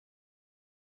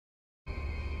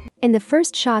In the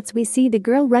first shots we see the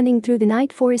girl running through the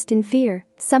night forest in fear.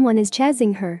 Someone is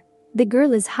chasing her. The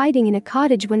girl is hiding in a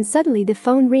cottage when suddenly the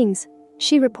phone rings.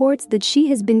 She reports that she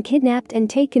has been kidnapped and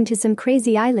taken to some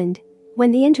crazy island.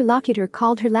 When the interlocutor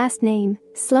called her last name,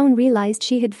 Sloane realized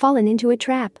she had fallen into a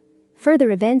trap.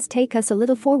 Further events take us a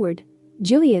little forward.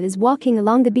 Julia is walking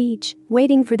along the beach,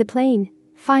 waiting for the plane.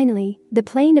 Finally, the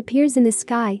plane appears in the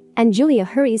sky, and Julia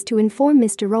hurries to inform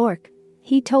Mr. Rourke.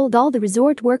 He told all the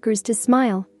resort workers to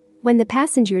smile. When the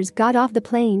passengers got off the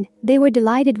plane, they were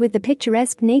delighted with the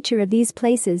picturesque nature of these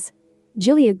places.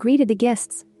 Julia greeted the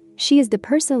guests. She is the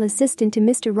personal assistant to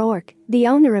Mr. Rourke, the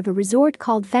owner of a resort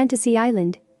called Fantasy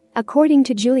Island. According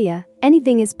to Julia,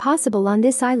 anything is possible on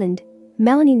this island.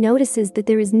 Melanie notices that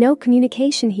there is no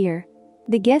communication here.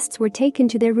 The guests were taken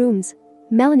to their rooms.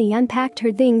 Melanie unpacked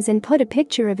her things and put a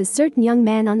picture of a certain young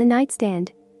man on the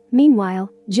nightstand.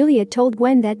 Meanwhile, Julia told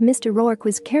Gwen that Mr. Rourke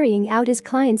was carrying out his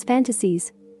client's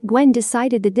fantasies. Gwen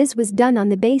decided that this was done on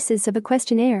the basis of a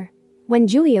questionnaire. When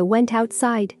Julia went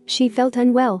outside, she felt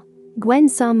unwell. Gwen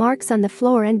saw marks on the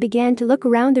floor and began to look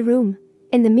around the room.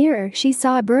 In the mirror, she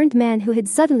saw a burned man who had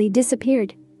suddenly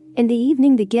disappeared. In the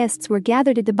evening, the guests were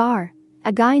gathered at the bar.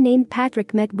 A guy named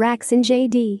Patrick met Brax and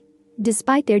JD.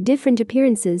 Despite their different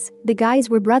appearances, the guys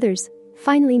were brothers.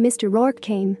 Finally, Mr. Rourke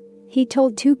came. He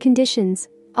told 2 conditions.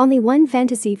 Only 1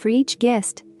 fantasy for each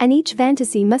guest, and each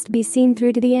fantasy must be seen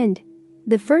through to the end.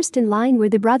 The first in line were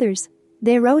the brothers.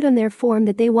 They wrote on their form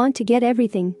that they want to get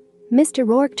everything. Mr.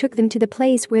 Rourke took them to the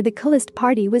place where the coolest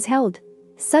party was held.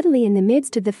 Suddenly, in the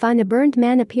midst of the fun, a burnt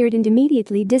man appeared and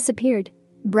immediately disappeared.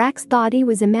 Brax thought he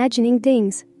was imagining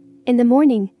things. In the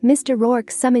morning, Mr. Rourke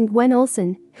summoned Gwen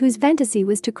Olsen, whose fantasy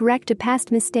was to correct a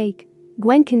past mistake.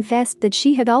 Gwen confessed that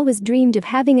she had always dreamed of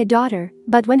having a daughter,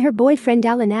 but when her boyfriend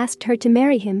Alan asked her to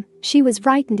marry him, she was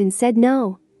frightened and said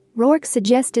no. Rourke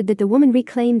suggested that the woman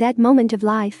reclaim that moment of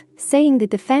life, saying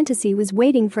that the fantasy was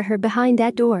waiting for her behind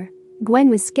that door. Gwen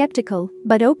was skeptical,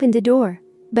 but opened the door.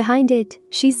 Behind it,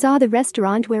 she saw the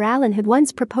restaurant where Alan had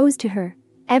once proposed to her.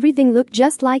 Everything looked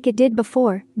just like it did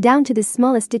before, down to the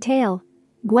smallest detail.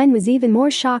 Gwen was even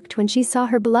more shocked when she saw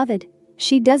her beloved.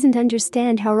 She doesn't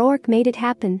understand how Rourke made it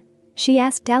happen. She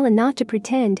asked Alan not to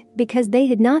pretend, because they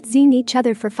had not seen each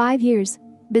other for 5 years.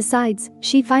 Besides,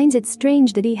 she finds it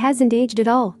strange that he hasn't aged at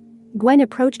all. Gwen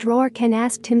approached Rourke and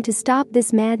asked him to stop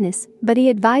this madness, but he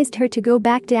advised her to go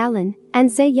back to Alan and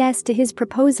say yes to his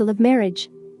proposal of marriage.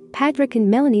 Patrick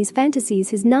and Melanie's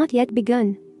fantasies has not yet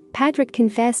begun. Patrick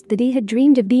confessed that he had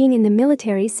dreamed of being in the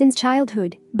military since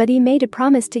childhood, but he made a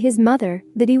promise to his mother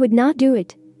that he would not do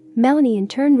it. Melanie in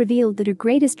turn revealed that her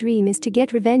greatest dream is to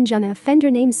get revenge on an offender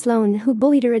named Sloane who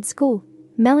bullied her at school.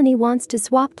 Melanie wants to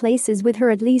swap places with her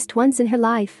at least once in her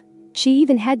life. She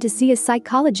even had to see a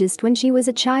psychologist when she was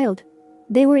a child.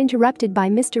 They were interrupted by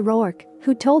Mr. Rourke,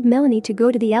 who told Melanie to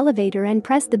go to the elevator and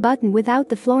press the button without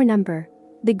the floor number.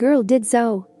 The girl did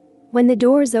so. When the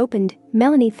doors opened,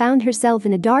 Melanie found herself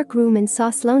in a dark room and saw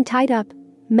Sloane tied up.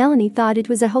 Melanie thought it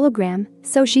was a hologram,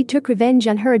 so she took revenge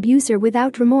on her abuser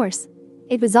without remorse.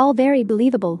 It was all very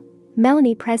believable.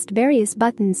 Melanie pressed various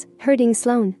buttons, hurting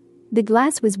Sloane. The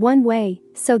glass was one way,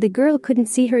 so the girl couldn't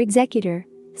see her executor.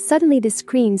 Suddenly the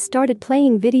screen started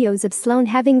playing videos of Sloane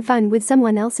having fun with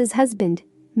someone else's husband.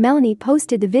 Melanie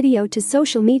posted the video to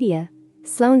social media.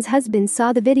 Sloane's husband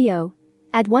saw the video.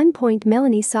 At one point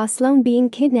Melanie saw Sloane being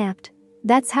kidnapped.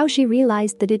 That's how she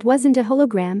realized that it wasn't a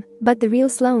hologram, but the real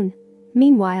Sloane.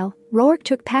 Meanwhile, Rourke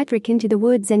took Patrick into the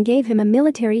woods and gave him a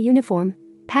military uniform.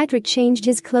 Patrick changed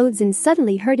his clothes and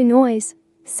suddenly heard a noise.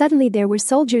 Suddenly there were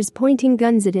soldiers pointing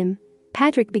guns at him.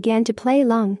 Patrick began to play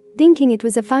along, thinking it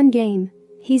was a fun game.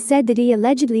 He said that he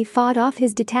allegedly fought off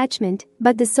his detachment,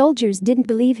 but the soldiers didn't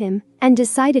believe him and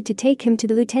decided to take him to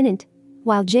the lieutenant.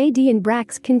 While JD and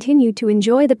Brax continued to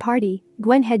enjoy the party,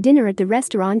 Gwen had dinner at the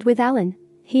restaurant with Alan.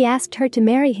 He asked her to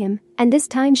marry him, and this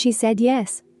time she said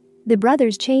yes. The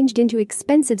brothers changed into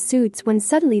expensive suits when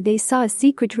suddenly they saw a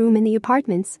secret room in the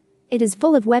apartments. It is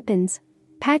full of weapons.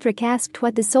 Patrick asked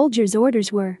what the soldiers'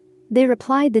 orders were. They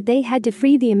replied that they had to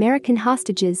free the American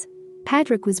hostages.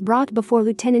 Patrick was brought before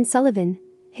Lieutenant Sullivan.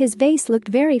 His face looked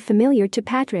very familiar to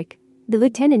Patrick. The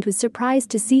lieutenant was surprised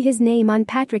to see his name on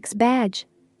Patrick's badge.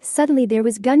 Suddenly there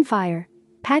was gunfire.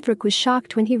 Patrick was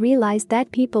shocked when he realized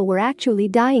that people were actually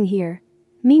dying here.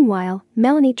 Meanwhile,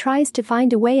 Melanie tries to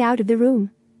find a way out of the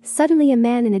room. Suddenly a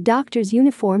man in a doctor's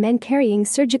uniform and carrying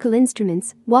surgical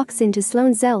instruments walks into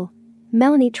Sloane's cell.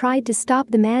 Melanie tried to stop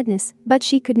the madness, but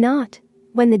she could not.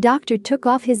 When the doctor took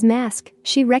off his mask,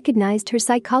 she recognized her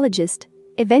psychologist.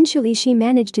 Eventually she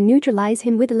managed to neutralize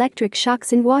him with electric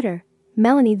shocks and water.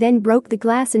 Melanie then broke the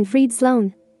glass and freed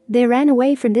Sloane. They ran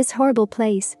away from this horrible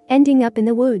place, ending up in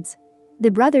the woods.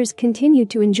 The brothers continued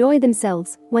to enjoy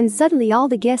themselves when suddenly all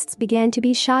the guests began to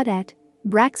be shot at.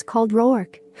 Brax called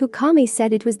Rourke, who calmly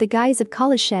said it was the guys of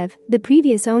Kuleshov, the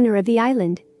previous owner of the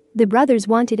island. The brothers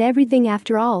wanted everything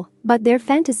after all, but their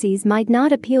fantasies might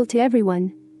not appeal to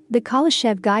everyone. The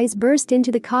Kuleshov guys burst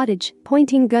into the cottage,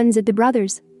 pointing guns at the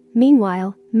brothers.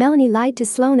 Meanwhile, Melanie lied to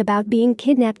Sloane about being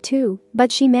kidnapped too, but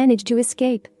she managed to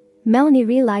escape. Melanie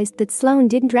realized that Sloane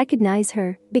didn't recognize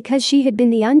her because she had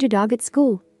been the underdog at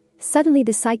school. Suddenly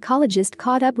the psychologist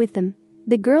caught up with them.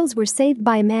 The girls were saved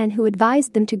by a man who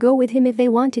advised them to go with him if they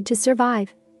wanted to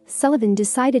survive. Sullivan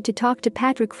decided to talk to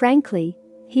Patrick frankly.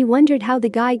 He wondered how the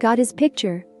guy got his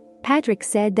picture. Patrick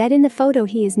said that in the photo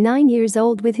he is 9 years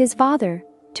old with his father.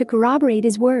 To corroborate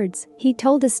his words, he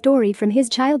told a story from his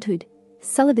childhood.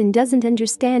 Sullivan doesn't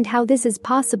understand how this is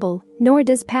possible, nor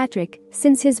does Patrick,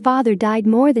 since his father died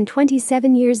more than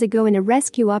 27 years ago in a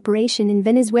rescue operation in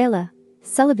Venezuela.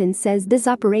 Sullivan says this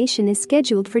operation is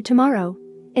scheduled for tomorrow.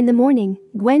 In the morning,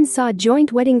 Gwen saw a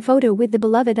joint wedding photo with the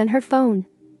beloved on her phone.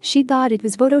 She thought it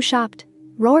was photoshopped.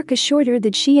 Rourke assured her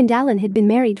that she and Alan had been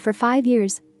married for 5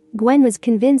 years. Gwen was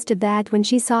convinced of that when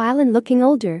she saw Alan looking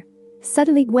older.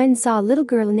 Suddenly Gwen saw a little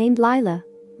girl named Lila.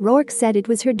 Rourke said it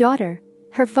was her daughter.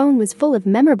 Her phone was full of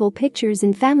memorable pictures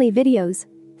and family videos.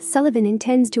 Sullivan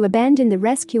intends to abandon the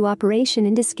rescue operation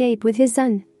and escape with his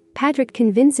son. Patrick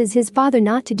convinces his father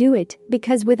not to do it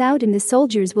because without him the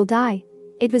soldiers will die.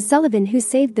 It was Sullivan who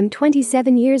saved them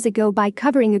 27 years ago by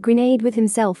covering a grenade with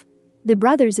himself. The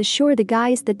brothers assure the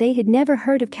guys that they had never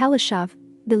heard of Kuleshov.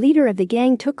 The leader of the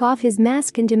gang took off his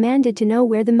mask and demanded to know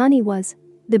where the money was.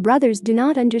 The brothers do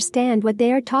not understand what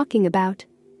they are talking about.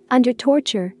 Under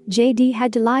torture, JD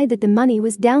had to lie that the money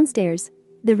was downstairs.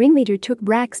 The ringleader took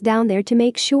Brax down there to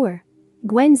make sure.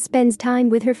 Gwen spends time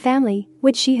with her family,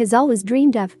 which she has always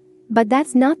dreamed of. But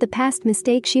that's not the past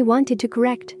mistake she wanted to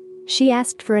correct. She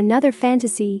asked for another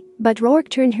fantasy, but Rourke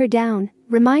turned her down,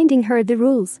 reminding her of the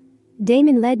rules.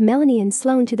 Damon led Melanie and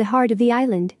Sloane to the heart of the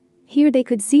island. Here they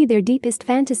could see their deepest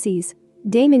fantasies.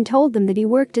 Damon told them that he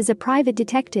worked as a private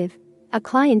detective. A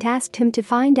client asked him to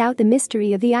find out the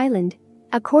mystery of the island.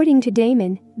 According to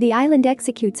Damon, the island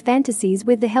executes fantasies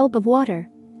with the help of water,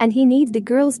 and he needs the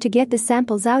girls to get the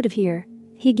samples out of here.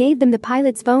 He gave them the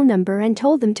pilot's phone number and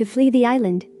told them to flee the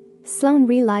island. Sloane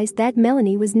realized that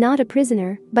Melanie was not a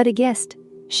prisoner, but a guest.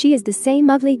 She is the same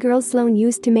ugly girl Sloane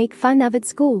used to make fun of at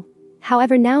school.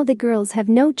 However, now the girls have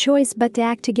no choice but to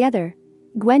act together.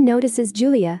 Gwen notices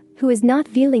Julia, who is not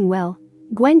feeling well.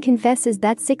 Gwen confesses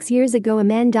that 6 years ago a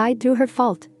man died through her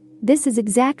fault. This is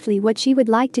exactly what she would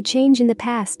like to change in the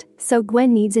past, so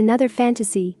Gwen needs another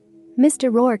fantasy.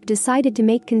 Mr. Rourke decided to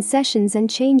make concessions and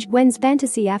change Gwen's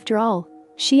fantasy after all.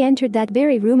 She entered that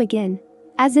very room again.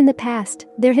 As in the past,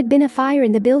 there had been a fire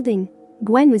in the building.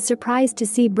 Gwen was surprised to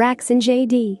see Brax and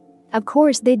JD. Of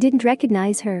course they didn't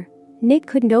recognize her. Nick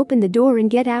couldn't open the door and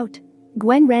get out.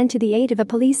 Gwen ran to the aid of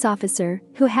a police officer,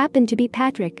 who happened to be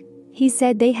Patrick. He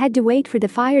said they had to wait for the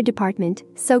fire department,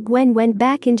 so Gwen went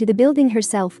back into the building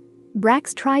herself.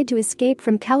 Brax tried to escape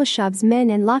from Kuleshov's men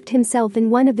and locked himself in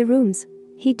one of the rooms.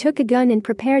 He took a gun and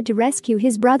prepared to rescue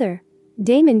his brother.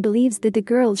 Damon believes that the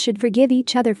girls should forgive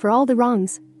each other for all the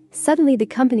wrongs. Suddenly the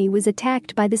company was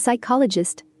attacked by the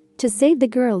psychologist. To save the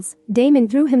girls, Damon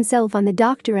threw himself on the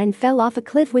doctor and fell off a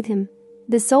cliff with him.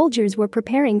 The soldiers were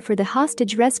preparing for the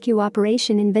hostage rescue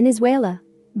operation in Venezuela.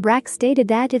 Brax stated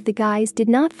that if the guys did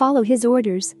not follow his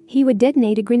orders, he would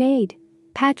detonate a grenade.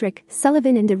 Patrick,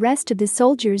 Sullivan and the rest of the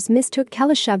soldiers mistook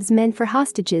Kuleshov's men for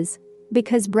hostages.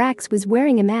 Because Brax was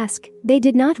wearing a mask, they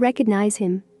did not recognize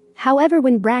him. However,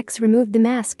 when Brax removed the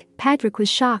mask, Patrick was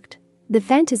shocked. The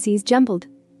fantasies jumbled.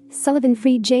 Sullivan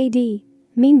freed JD.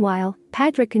 Meanwhile,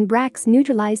 Patrick and Brax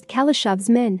neutralized Kuleshov's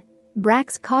men.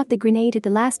 Brax caught the grenade at the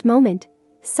last moment.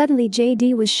 Suddenly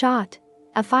JD was shot.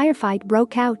 A firefight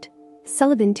broke out.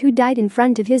 Sullivan too died in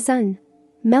front of his son.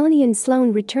 Melanie and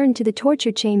Sloane returned to the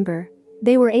torture chamber.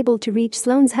 They were able to reach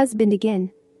Sloane's husband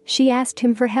again. She asked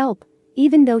him for help.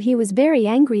 Even though he was very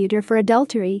angry at her for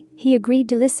adultery, he agreed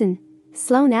to listen.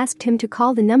 Sloane asked him to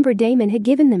call the number Damon had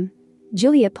given them.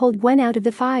 Julia pulled Gwen out of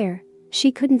the fire.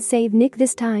 She couldn't save Nick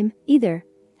this time, either.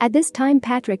 At this time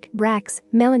Patrick, Brax,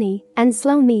 Melanie, and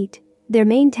Sloane meet. Their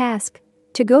main task?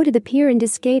 To go to the pier and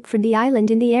escape from the island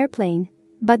in the airplane.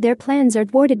 But their plans are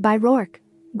thwarted by Rourke.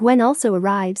 Gwen also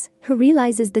arrives, who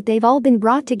realizes that they've all been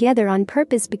brought together on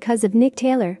purpose because of Nick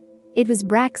Taylor. It was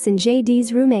Brax and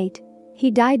JD's roommate. He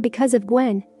died because of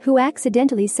Gwen, who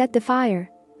accidentally set the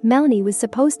fire. Melanie was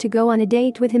supposed to go on a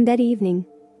date with him that evening.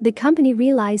 The company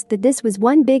realized that this was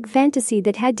one big fantasy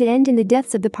that had to end in the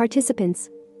deaths of the participants.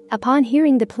 Upon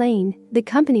hearing the plane, the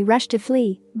company rushed to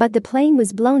flee, but the plane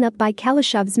was blown up by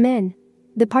Kalashev's men.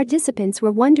 The participants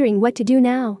were wondering what to do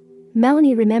now.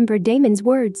 Melanie remembered Damon's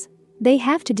words. They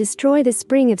have to destroy the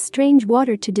spring of strange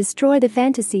water to destroy the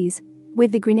fantasies.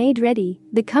 With the grenade ready,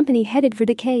 the company headed for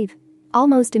the cave.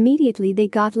 Almost immediately they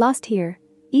got lost here.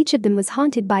 Each of them was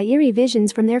haunted by eerie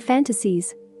visions from their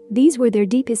fantasies. These were their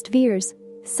deepest fears.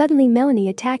 Suddenly Melanie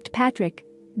attacked Patrick.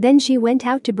 Then she went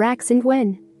out to Brax and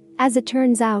Gwen. As it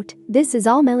turns out, this is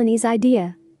all Melanie's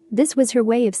idea. This was her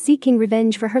way of seeking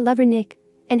revenge for her lover Nick.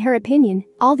 In her opinion,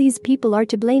 all these people are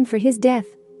to blame for his death.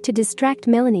 To distract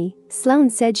Melanie, Sloane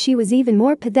said she was even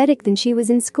more pathetic than she was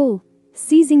in school.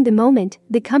 Seizing the moment,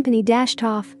 the company dashed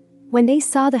off. When they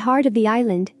saw the heart of the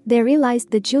island, they realized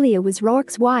that Julia was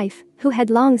Rourke's wife, who had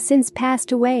long since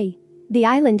passed away. The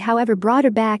island, however, brought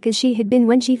her back as she had been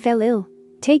when she fell ill.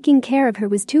 Taking care of her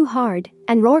was too hard,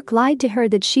 and Rourke lied to her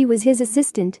that she was his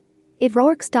assistant. If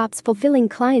Rourke stops fulfilling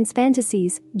clients'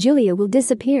 fantasies, Julia will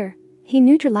disappear. He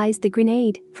neutralized the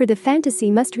grenade, for the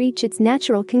fantasy must reach its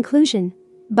natural conclusion.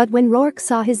 But when Rourke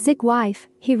saw his sick wife,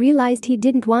 he realized he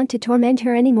didn't want to torment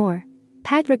her anymore.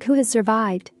 Patrick, who has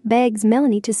survived, begs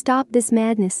Melanie to stop this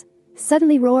madness.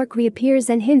 Suddenly Rourke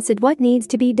reappears and hints at what needs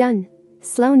to be done.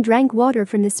 Sloane drank water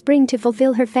from the spring to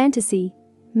fulfill her fantasy.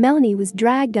 Melanie was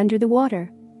dragged under the water.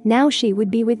 Now she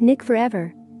would be with Nick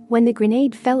forever. When the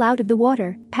grenade fell out of the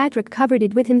water, Patrick covered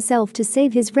it with himself to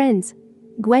save his friends.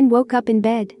 Gwen woke up in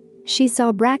bed. She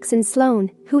saw Brax and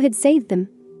Sloane, who had saved them.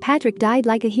 Patrick died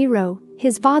like a hero.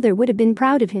 His father would have been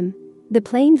proud of him. The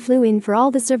plane flew in for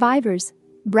all the survivors.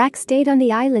 Brax stayed on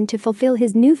the island to fulfill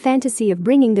his new fantasy of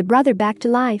bringing the brother back to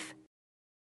life.